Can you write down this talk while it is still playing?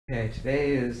Okay,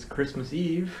 today is Christmas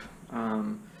Eve.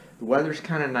 The weather's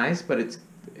kind of nice, but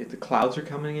the clouds are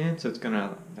coming in, so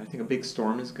I think a big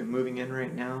storm is moving in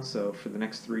right now. So for the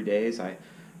next 3 days, I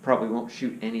probably won't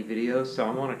shoot any videos. So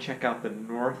I want to check out the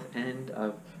north end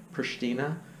of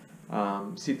Prishtina,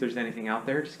 see if there's anything out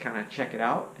there. Just kind of check it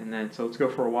out, and then so let's go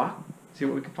for a walk, see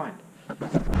what we can find.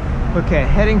 Okay,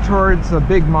 heading towards the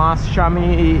big mosque,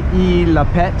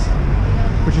 Lapet,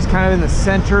 which is kind of in the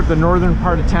center of the northern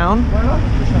part of town.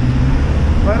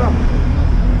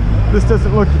 This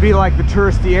doesn't look to be like the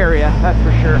touristy area, that's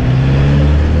for sure.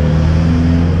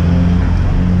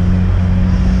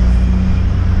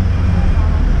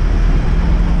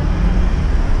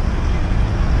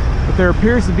 But there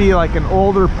appears to be like an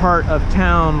older part of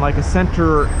town, like a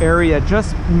center area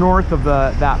just north of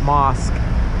that mosque,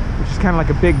 which is kind of like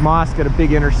a big mosque at a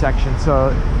big intersection. So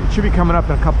it should be coming up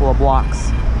in a couple of blocks.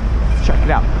 Check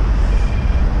it out.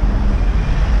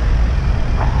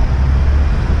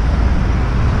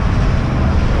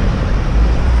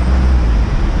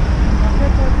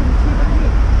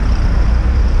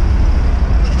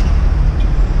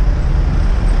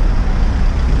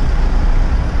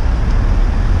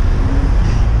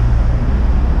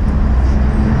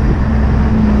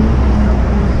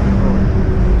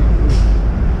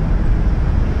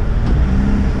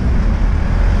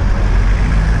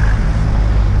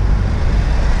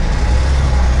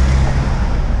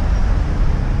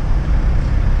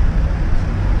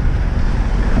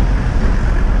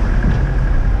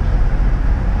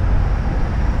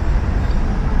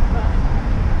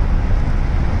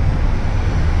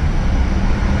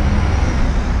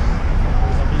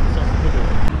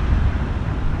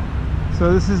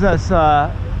 So this is this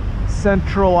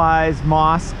centralized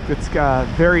mosque that's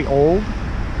very old.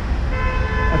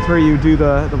 That's where you do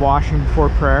the washing before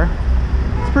prayer.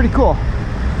 It's pretty cool.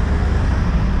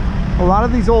 A lot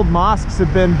of these old mosques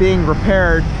have been being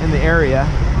repaired in the area.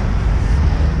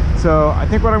 So I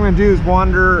think what I'm going to do is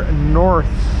wander north,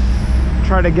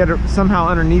 try to get somehow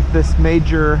underneath this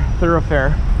major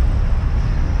thoroughfare.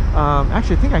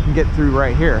 Actually, I think I can get through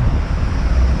right here.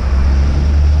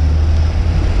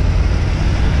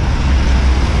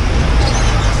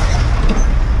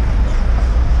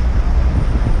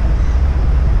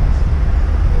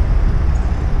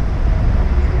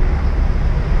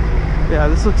 Yeah,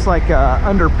 this looks like an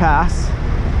underpass.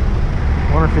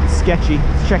 I wonder if it's sketchy.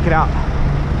 Let's check it out.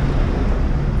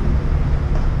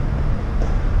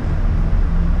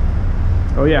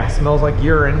 Oh yeah, smells like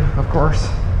urine, of course.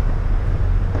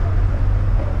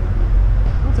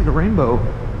 Looks like a rainbow.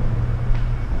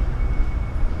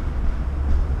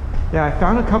 Yeah, I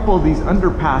found a couple of these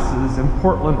underpasses in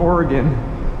Portland, Oregon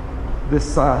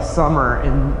this summer,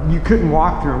 and you couldn't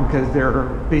walk through them because they're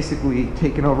basically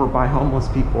taken over by homeless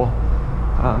people.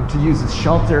 To use as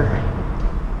shelter.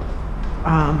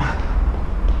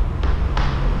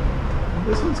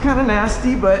 This one's kind of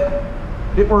nasty, but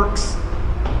it works.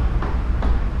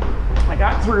 I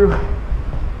got through.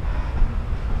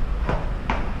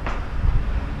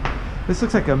 This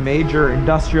looks like a major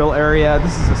industrial area.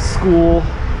 This is a school.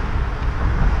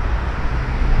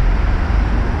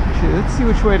 Actually, let's see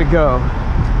which way to go.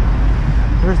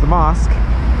 There's the mosque.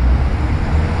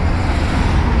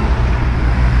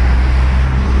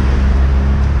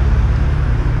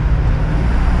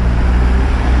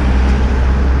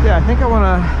 Yeah, I think I want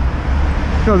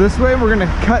to go this way. We're going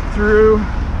to cut through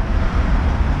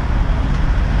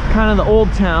kind of the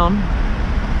old town.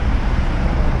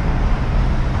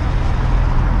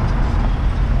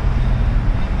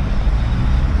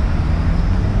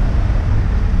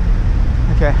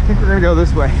 Okay, I think we're going to go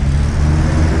this way.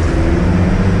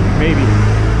 Maybe.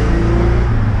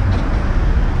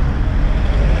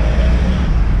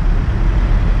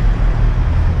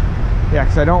 Yeah,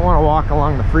 because I don't want to walk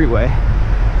along the freeway.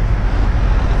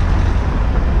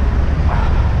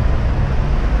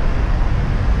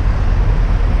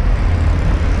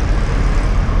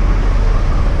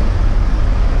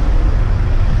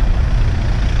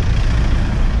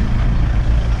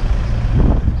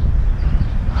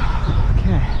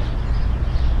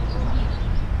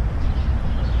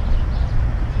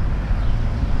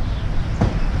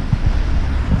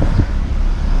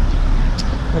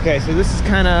 Okay, so this is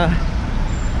kind of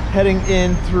heading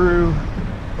in through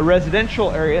a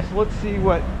residential area, so let's see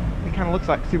what it kind of looks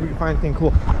like, see if we can find anything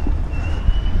cool.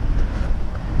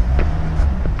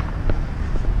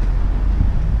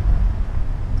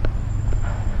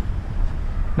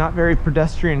 Not very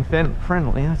pedestrian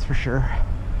friendly, that's for sure.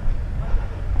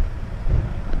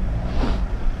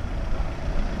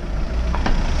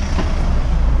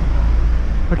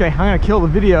 Okay, I'm gonna kill the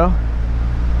video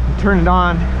and turn it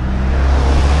on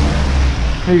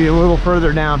maybe a little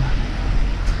further down.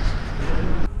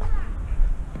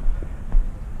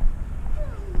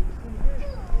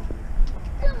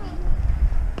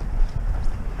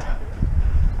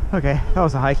 Okay, that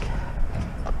was a hike.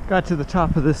 Got to the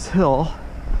top of this hill,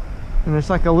 and there's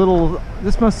like a little,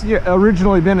 this must have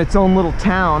originally been its own little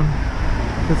town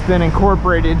that's been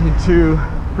incorporated into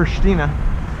Prishtina.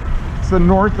 It's the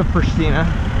north of Prishtina.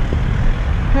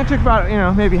 And it took about, you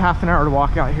know, maybe half an hour to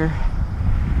walk out here.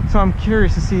 So I'm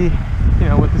curious to see, you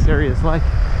know, what this area is like.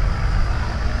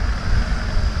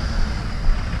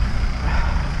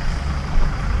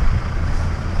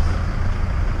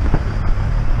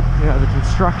 You know, the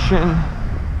construction.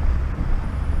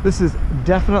 This is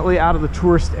definitely out of the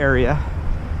tourist area.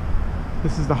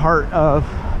 This is the heart of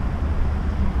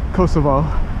Kosovo,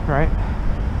 right?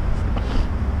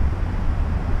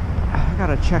 I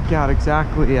gotta check out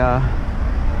exactly,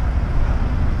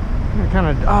 kind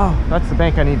of, oh, that's the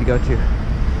bank I need to go to.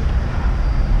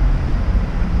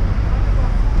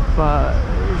 But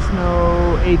there's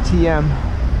no ATM.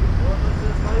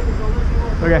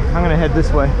 Okay, I'm gonna head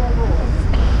this way.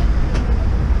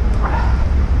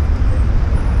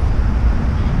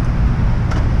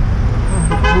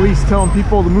 Police telling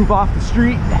people to move off the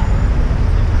street.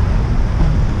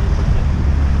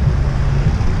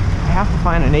 I have to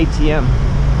find an ATM,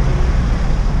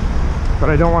 but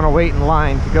I don't want to wait in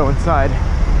line to go inside.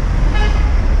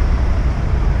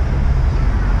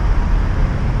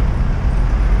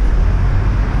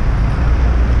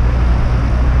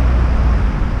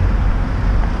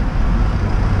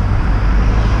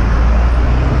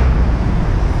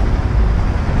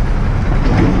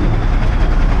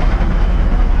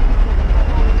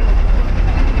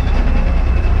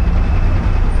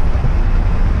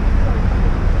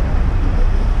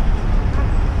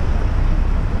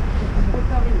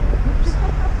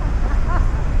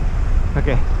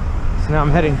 Okay, so now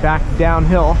I'm heading back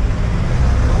downhill,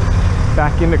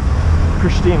 back into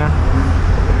Prishtina.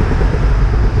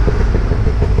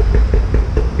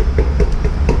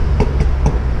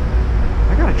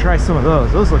 I gotta try some of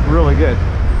those. Those look really good.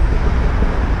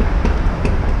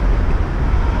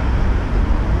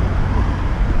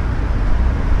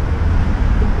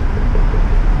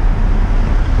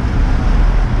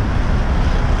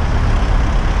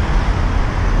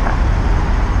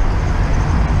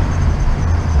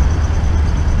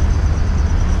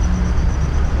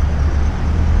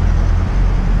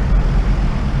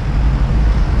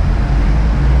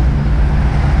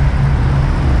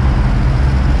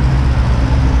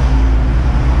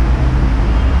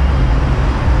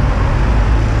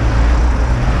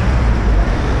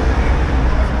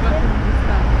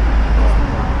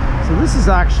 This is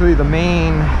actually the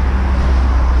main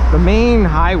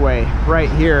highway right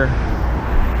here,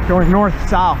 going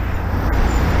north-south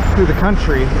through the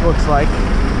country, it looks like.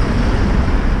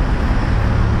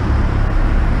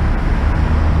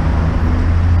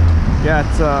 Yeah,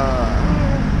 it's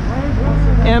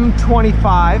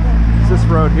M25. It's this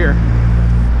road here.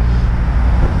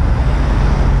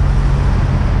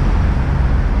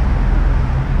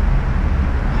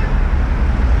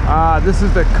 This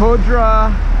is the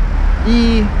Kodra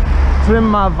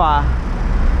Trimava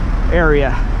area.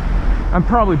 I'm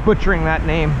probably butchering that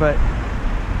name, but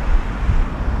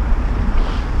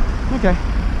okay.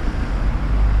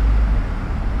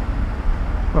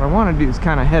 What I want to do is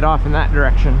kind of head off in that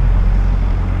direction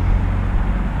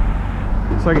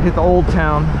so I can hit the old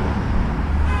town.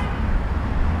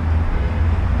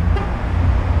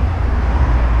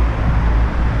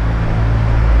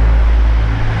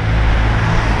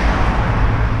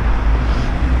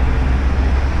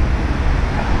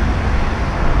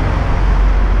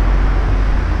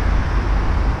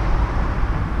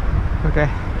 Okay,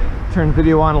 turn the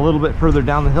video on a little bit further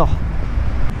down the hill.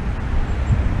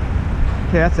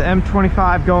 Okay, that's the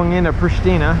M25 going into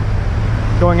Prishtina,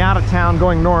 going out of town,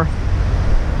 going north.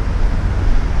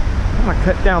 I'm gonna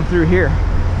cut down through here.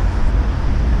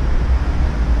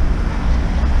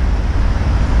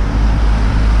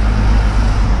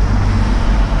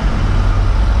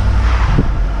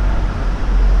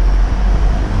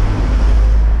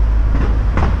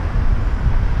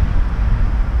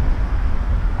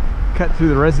 Cut through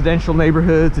the residential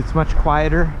neighborhoods. It's much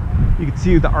quieter. You can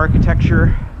see the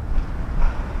architecture,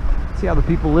 see how the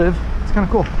people live. It's kind of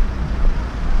cool.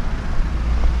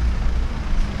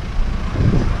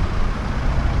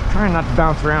 Trying not to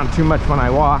bounce around too much when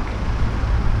I walk.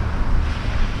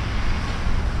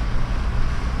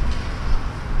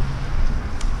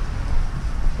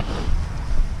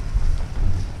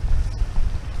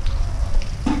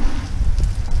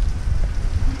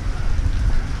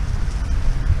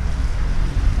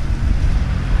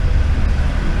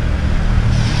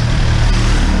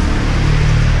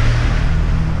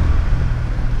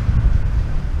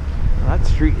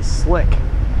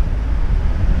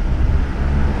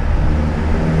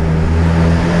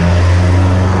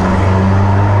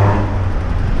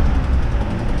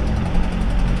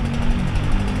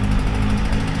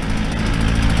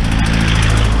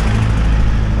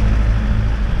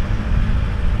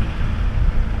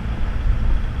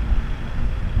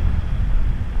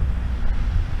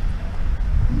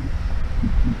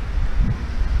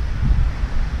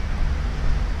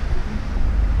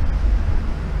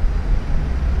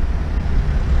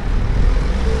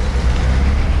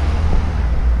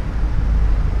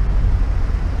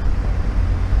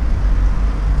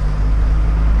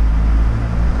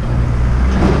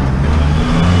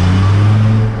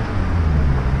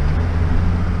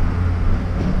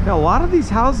 lot of these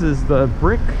houses, the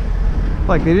brick,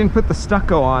 like they didn't put the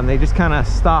stucco on, they just kind of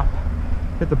stop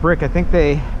at the brick. I think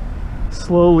they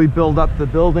slowly build up the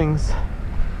buildings.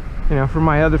 You know, for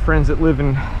my other friends that live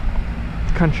in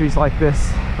countries like this,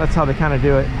 that's how they kind of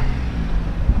do it.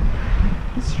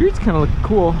 The streets kind of look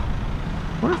cool.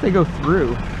 I wonder if they go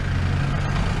through.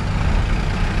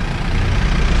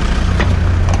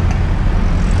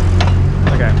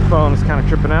 Okay, phone is kind of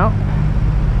tripping out.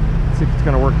 Let's see if it's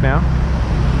going to work now.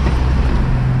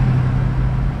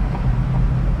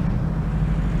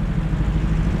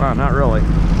 Wow, not really.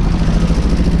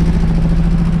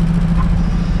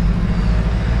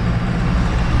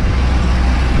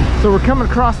 So we're coming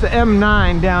across the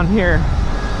M9 down here.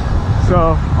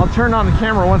 So I'll turn on the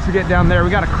camera once we get down there.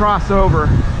 We got to cross over.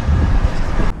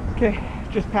 Okay,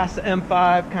 just past the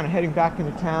M5, kind of heading back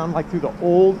into town, like through the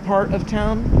old part of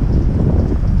town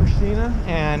of Prishtina.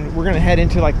 And we're going to head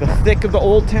into like the thick of the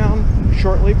old town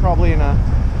shortly, probably in a,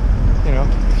 you know,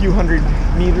 few hundred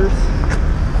meters.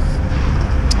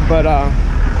 But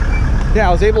yeah,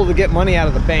 I was able to get money out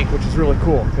of the bank, which is really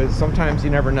cool, because sometimes you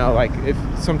never know, like if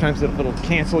sometimes it'll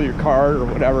cancel your card or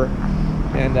whatever,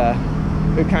 and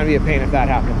it would kind of be a pain if that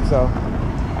happened. So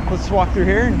let's walk through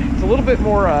here. It's a little bit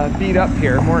more beat up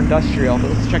here, more industrial,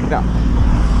 but let's check it out.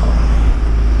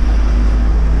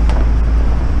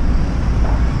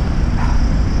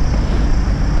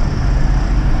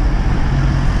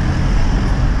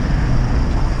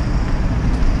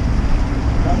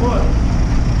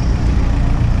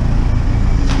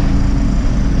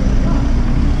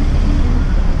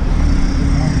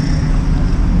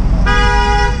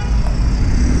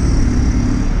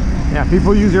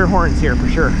 People use air horns here for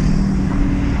sure.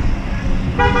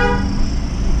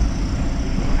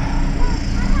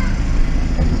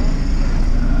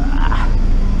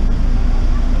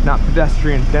 Not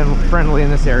pedestrian friendly in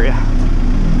this area.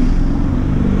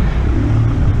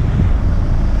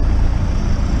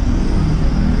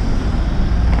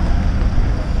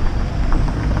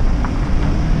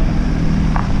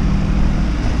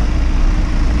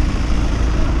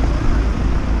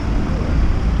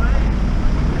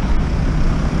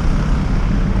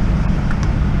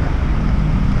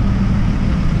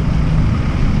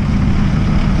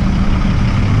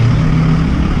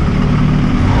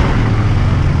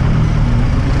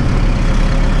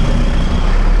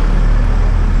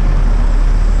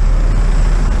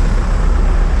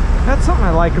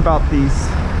 Like about these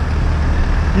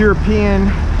European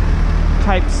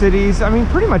type cities, I mean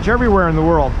pretty much everywhere in the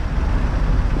world,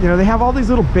 you know, they have all these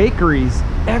little bakeries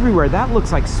everywhere. That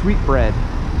looks like sweetbread.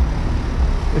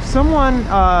 If someone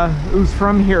who's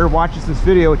from here watches this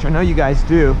video, which I know you guys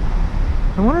do,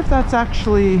 I wonder if that's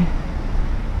actually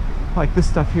like this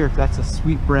stuff here, if that's a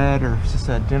sweetbread or if it's just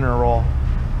a dinner roll.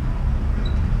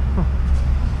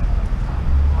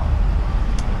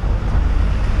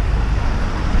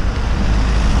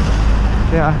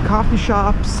 Yeah, coffee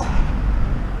shops,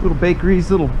 little bakeries,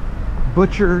 little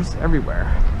butchers everywhere.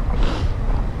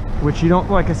 Which you don't,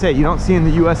 like I say, you don't see in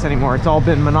the US anymore. It's all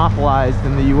been monopolized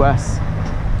in the US.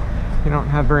 You don't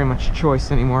have very much choice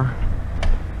anymore.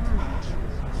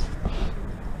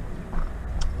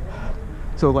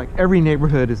 So like every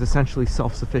neighborhood is essentially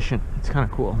self-sufficient. It's kind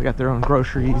of cool. They got their own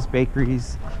groceries,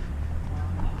 bakeries.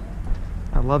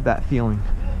 I love that feeling.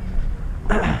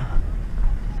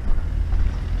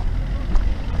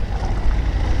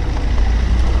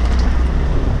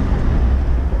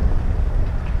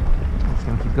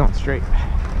 Going straight.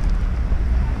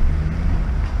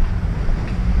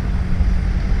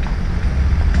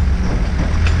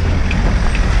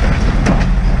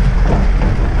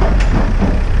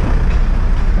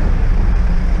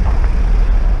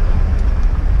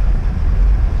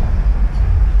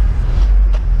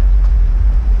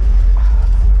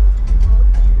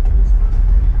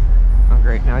 Oh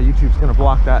great, now YouTube's gonna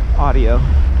block that audio.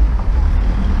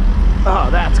 Oh,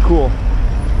 that's cool.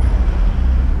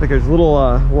 Like there's a little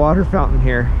water fountain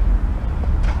here.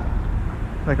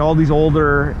 Like all these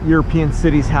older European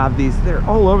cities have these. They're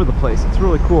all over the place. It's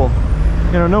really cool.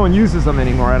 You know, no one uses them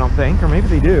anymore, I don't think. Or maybe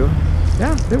they do.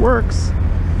 Yeah, it works.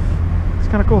 It's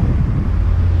kind of cool.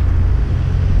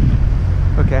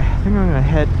 Okay, I think I'm gonna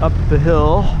head up the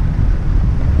hill.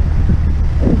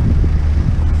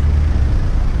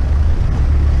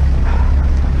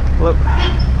 Hello.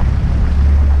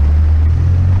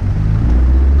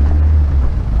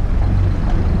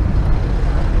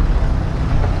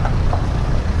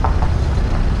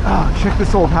 Check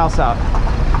this old house out.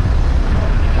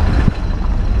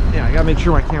 Yeah, I gotta make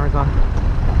sure my camera's on.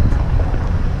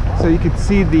 So you can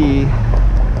see the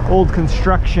old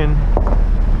construction.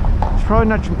 There's probably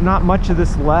not much of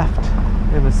this left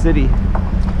in the city.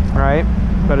 right?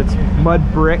 But it's mud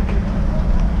brick.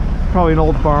 Probably an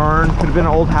old barn, could have been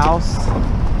an old house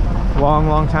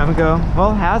long time ago.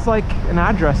 Well, it has like an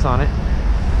address on it.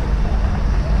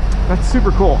 That's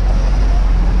super cool.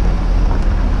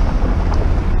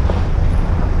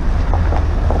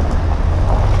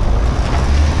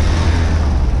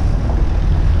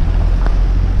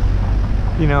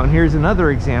 You know, and here's another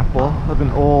example of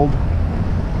an old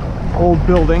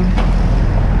building.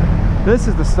 This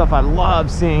is the stuff I love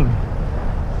seeing.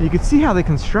 You can see how they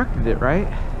constructed it, right?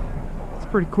 It's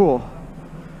pretty cool.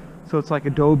 So it's like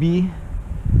adobe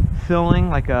filling,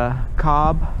 like a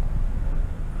cob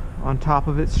on top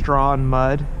of it, straw and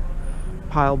mud,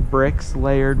 piled bricks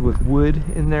layered with wood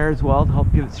in there as well to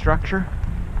help give it structure.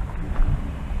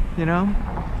 You know?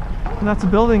 And that's a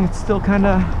building. It's still kind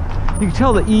of, you can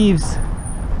tell the eaves.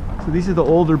 So these are the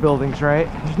older buildings, right?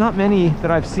 There's not many that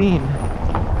I've seen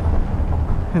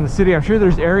in the city. I'm sure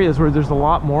there's areas where there's a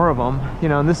lot more of them, you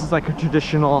know, and this is like a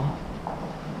traditional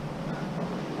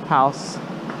house.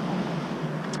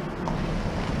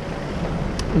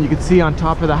 And you can see on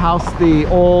top of the house the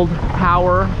old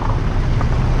power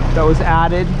that was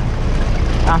added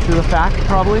after the fact,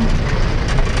 probably.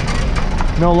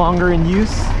 No longer in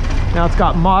use. Now it's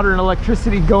got modern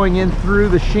electricity going in through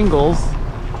the shingles.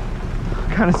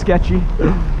 Kind of sketchy,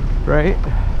 right?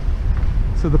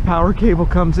 So the power cable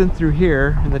comes in through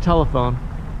here and the telephone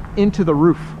into the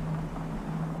roof.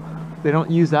 They don't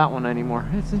use that one anymore.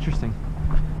 It's interesting.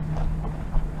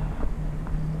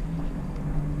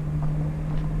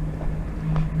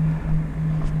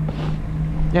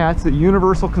 Yeah, it's a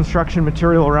universal construction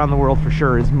material around the world for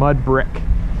sure, is mud brick.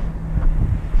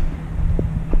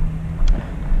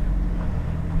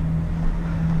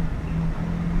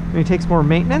 It takes more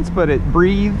maintenance, but it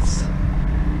breathes.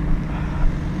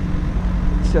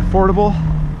 It's affordable.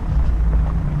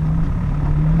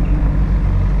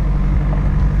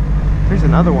 Here's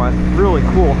another one, really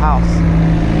cool house.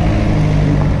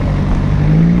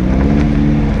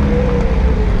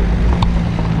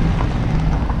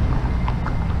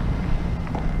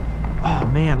 Oh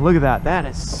man, look at that. That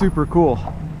is super cool.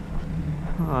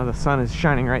 Oh, the sun is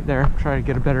shining right there. Try to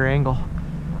get a better angle.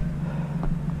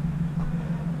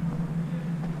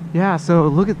 Yeah, so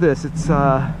look at this. It's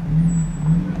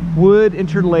wood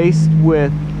interlaced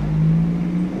with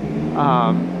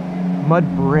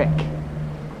mud brick.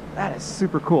 That is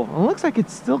super cool. It looks like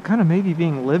it's still kind of maybe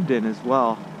being lived in as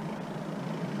well.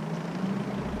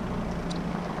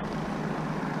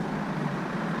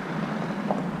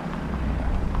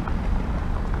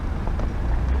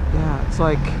 Yeah, it's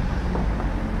like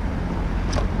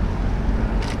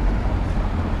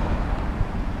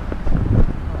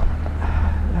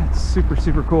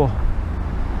super cool.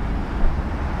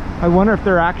 I wonder if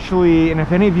they're actually, and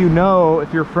if any of you know,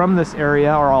 if you're from this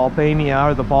area or Albania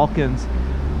or the Balkans,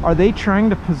 are they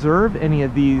trying to preserve any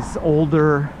of these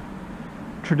older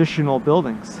traditional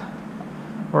buildings?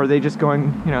 Or are they just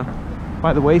going, you know,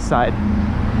 by the wayside?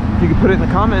 If you could put it in the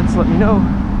comments, let me know.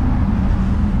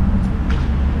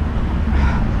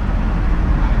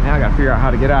 Now I gotta figure out how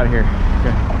to get out of here.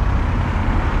 Okay.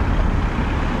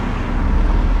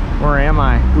 Where am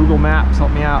I? Google Maps,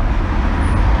 help me out.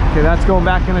 Okay, that's going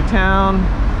back into town,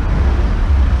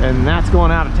 and that's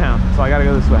going out of town, so I gotta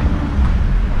go this way.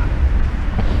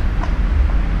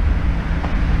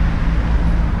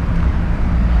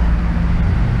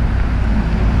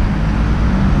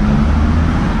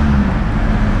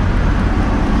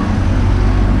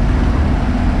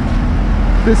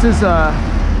 This is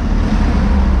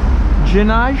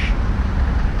Ginaj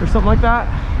or something like that.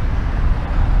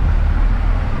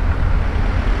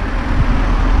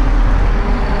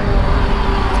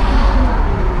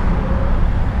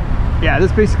 Yeah,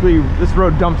 this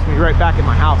road dumps me right back at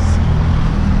my house.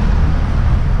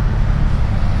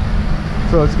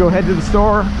 So let's go head to the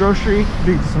store, grocery,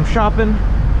 do some shopping,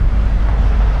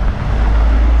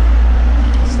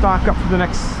 stock up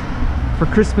for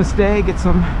Christmas Day, get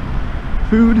some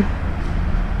food.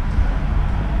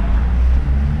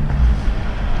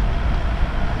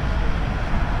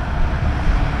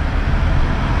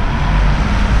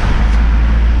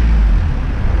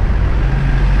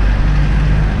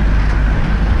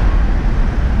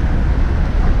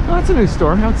 That's a new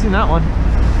store. I haven't seen that one.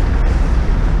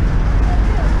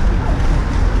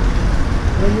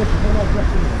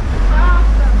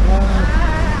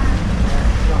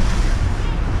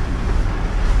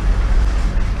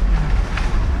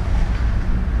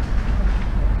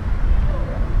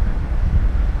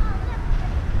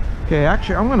 Okay,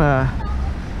 actually I'm gonna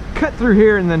cut through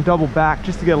here and then double back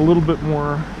just to get a little bit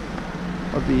more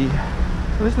of the...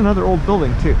 Oh, there's another old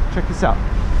building too. Check this out.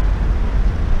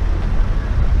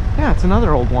 Yeah, it's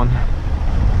another old one.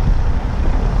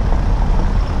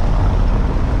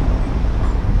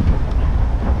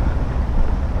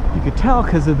 You could tell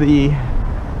because of the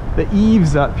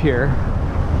eaves up here,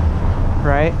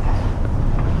 right?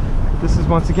 This is,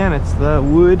 once again, it's the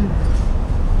wood,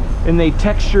 and they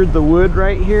textured the wood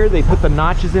right here. They put the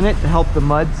notches in it to help the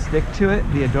mud stick to it,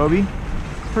 the adobe.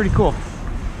 It's pretty cool.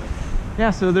 Yeah,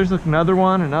 so there's another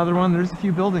one, There's a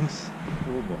few buildings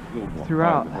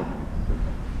throughout.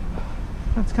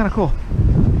 That's kind of cool.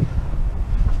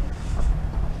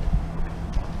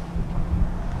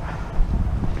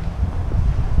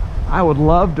 I would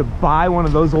love to buy one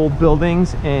of those old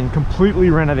buildings and completely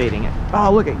renovating it.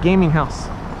 Oh, look at gaming house.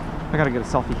 I gotta get a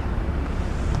selfie.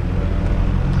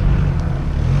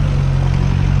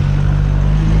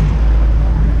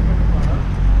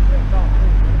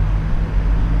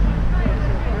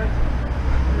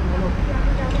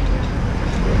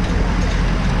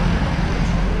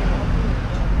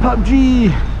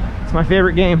 PUBG! It's my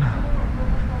favorite game.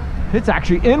 It's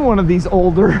actually in one of these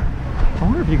older. I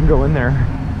wonder if you can go in there.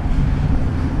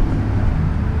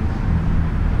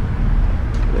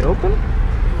 Are they open?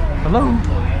 Hello?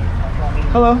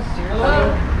 Hello?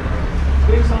 Hello?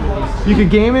 You can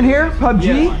game in here?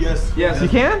 PUBG? Yes. You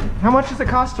can? How much does it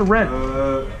cost to rent?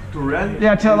 To rent?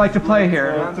 Yeah, to play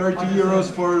here. 30 euros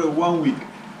for 1 week.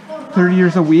 30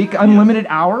 years a week? Unlimited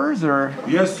hours, or?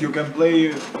 Yes, you can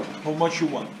play how much you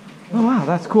want. Oh wow,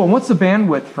 that's cool. And what's the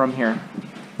bandwidth from here?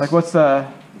 Like, what's the,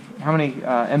 how many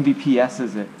Mbps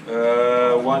is it?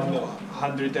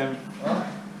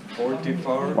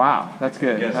 144. Wow, that's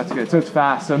good. Yes. That's good. So it's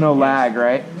fast, so no lag,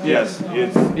 right? Yes,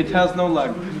 it has no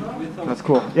lag. That's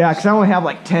cool. Yeah, because I only have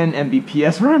like 10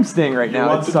 Mbps where I'm staying right now. You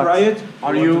want it to sucks. try it?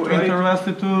 Are you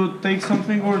interested to take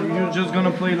something, or you just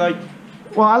gonna play like?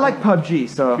 Well, I like PUBG,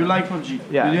 so. You like PUBG?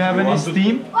 Yeah. Do you have any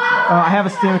Steam? I have a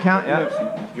Steam account, yeah.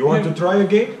 You want to try a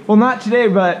game? Well, not today,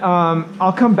 but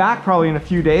I'll come back probably in a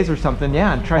few days or something,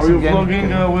 yeah, and try Are some you games.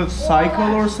 vlogging with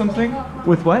cycle or something?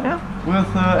 With what now?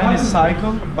 With any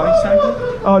cycle, bicycle?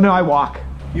 Oh, no, I walk.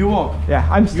 You walk? Yeah,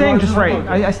 I'm staying are just just right.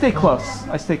 walking. I stay close.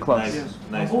 I stay close. Nice,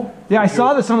 nice. Yeah, I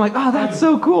saw this. I'm like, oh, that's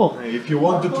so cool. If you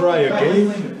want to try a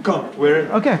game, come.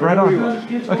 Okay, right on.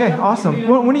 Okay, awesome.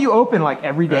 When are you open? Like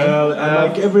every day?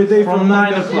 Like every day from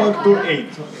 9 o'clock to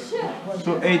 8.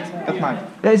 To 8 at night.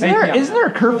 Isn't there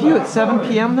a curfew at 7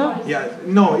 p.m. though? Yeah,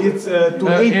 no, it's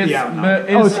to 8 p.m. now.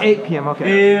 Oh, it's 8 p.m.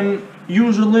 Okay.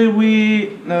 Usually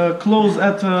we close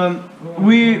at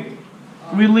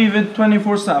we leave it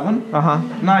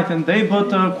 24/7, night and day, but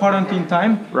quarantine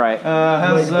time Right.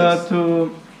 has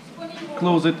to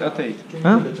close it at 8.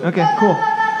 Huh? Okay, cool.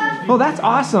 Oh, that's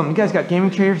awesome. You guys got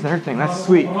gaming chairs and everything. That's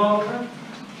sweet.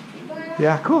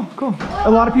 Yeah, cool. A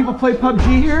lot of people play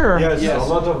PUBG here? Or? Yes, a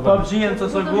lot of PUBG and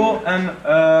Kosovo and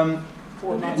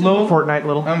LOL Fortnite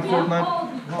little. and Fortnite,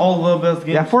 all the best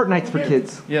games. Yeah, Fortnite's for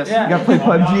kids. Yes. You gotta play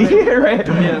PUBG, right?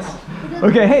 Yes.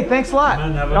 Okay, hey, thanks a lot.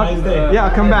 Man, have a nice day. Yeah,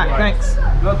 I'll come back. Thanks.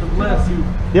 God bless you.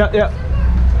 Yep.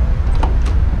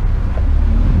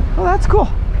 Oh, that's cool.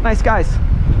 Nice guys.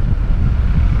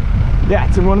 Yeah,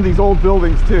 it's in one of these old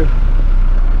buildings too.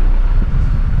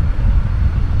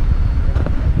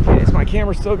 Okay, is my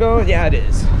camera still going? Yeah, it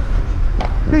is.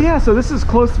 Okay, yeah, so this is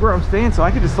close to where I'm staying, so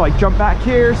I could just like jump back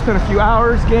here, spend a few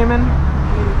hours gaming.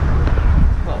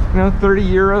 You know, 30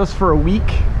 euros for a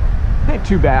week. Ain't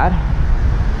too bad.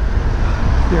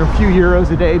 You know, a few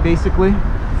euros a day, basically.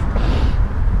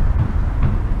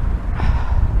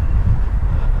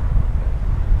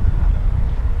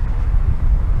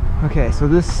 Okay, so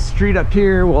this street up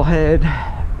here, we'll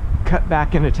cut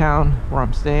back into town where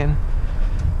I'm staying.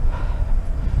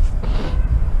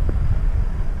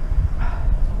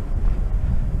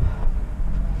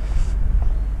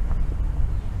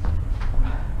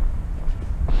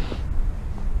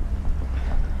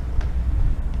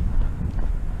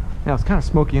 Yeah, it's kind of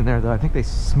smoky in there though. I think they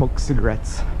smoke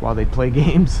cigarettes while they play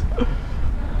games.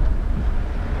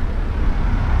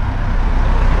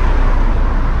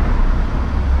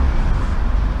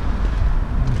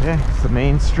 Okay, it's the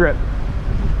main strip.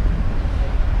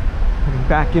 Heading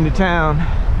back into town.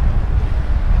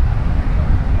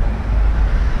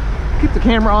 Keep the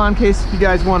camera on in case you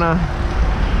guys want to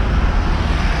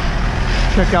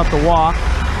check out the walk.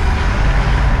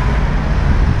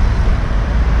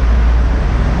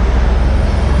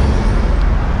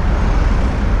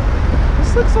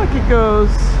 This looks like it goes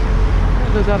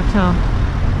out of town.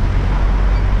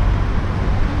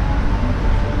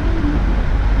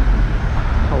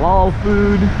 Halal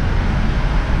food.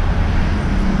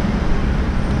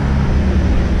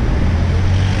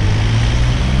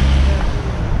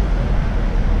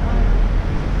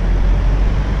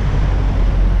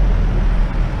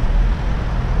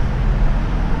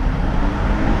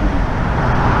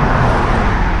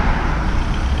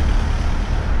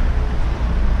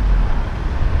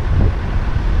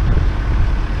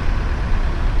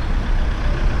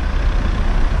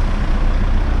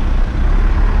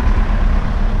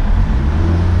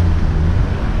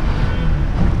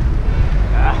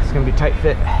 it's gonna be tight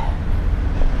fit.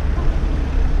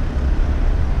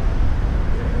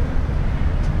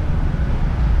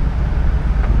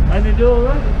 And you do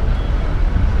already?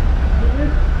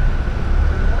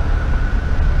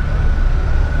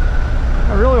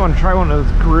 I really want to try one of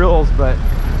those grills, but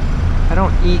I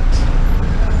don't eat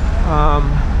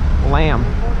lamb.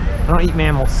 I don't eat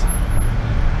mammals.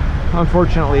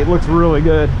 Unfortunately, it looks really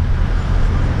good.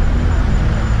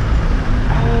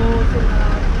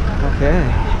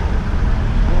 Okay.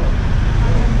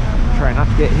 Try not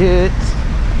to get hit.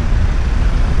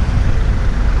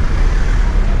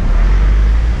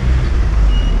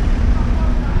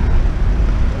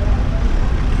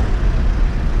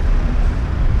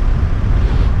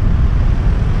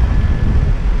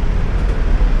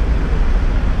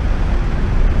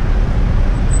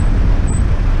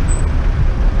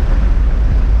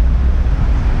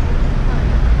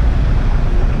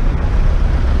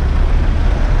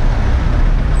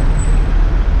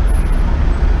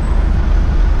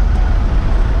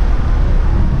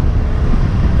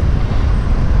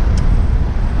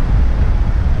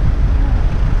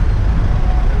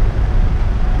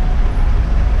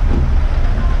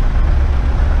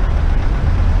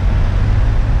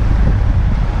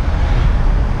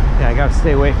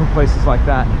 Stay away from places like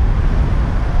that.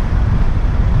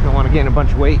 Don't want to gain a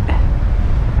bunch of weight.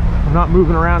 I'm not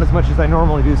moving around as much as I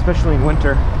normally do, especially in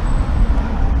winter.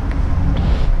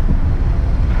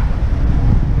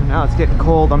 And now it's getting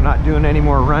cold. I'm not doing any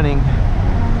more running.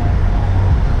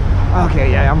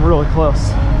 Okay, yeah, I'm really close.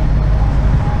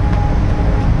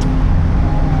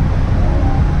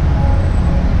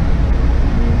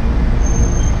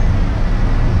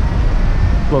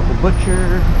 Local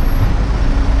butcher.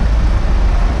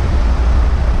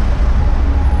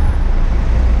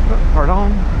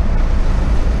 Pardon.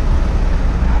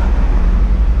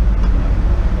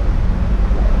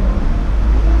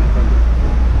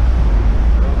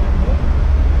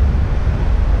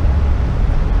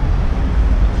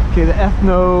 Okay, the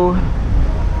Ethno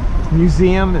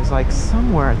Museum is like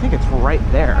somewhere. I think it's right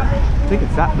there. I think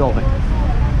it's that building.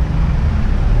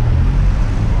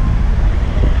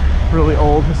 Really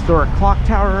old historic clock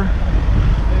tower.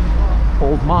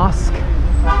 Old mosque.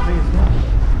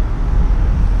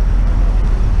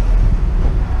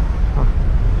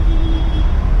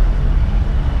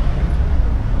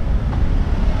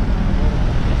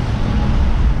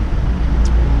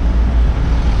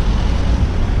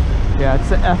 Yeah, it's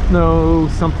the Ethno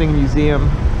something museum.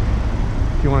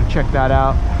 If you want to check that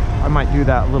out, I might do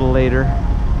that a little later.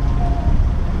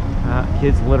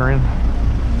 Kids littering.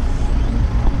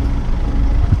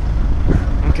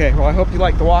 Okay, well, I hope you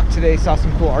liked the walk today. Saw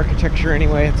some cool architecture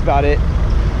anyway. That's about it.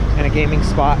 And a gaming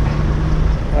spot.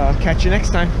 Catch you next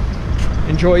time.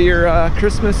 Enjoy your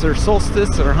Christmas or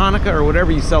solstice or Hanukkah or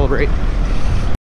whatever you celebrate.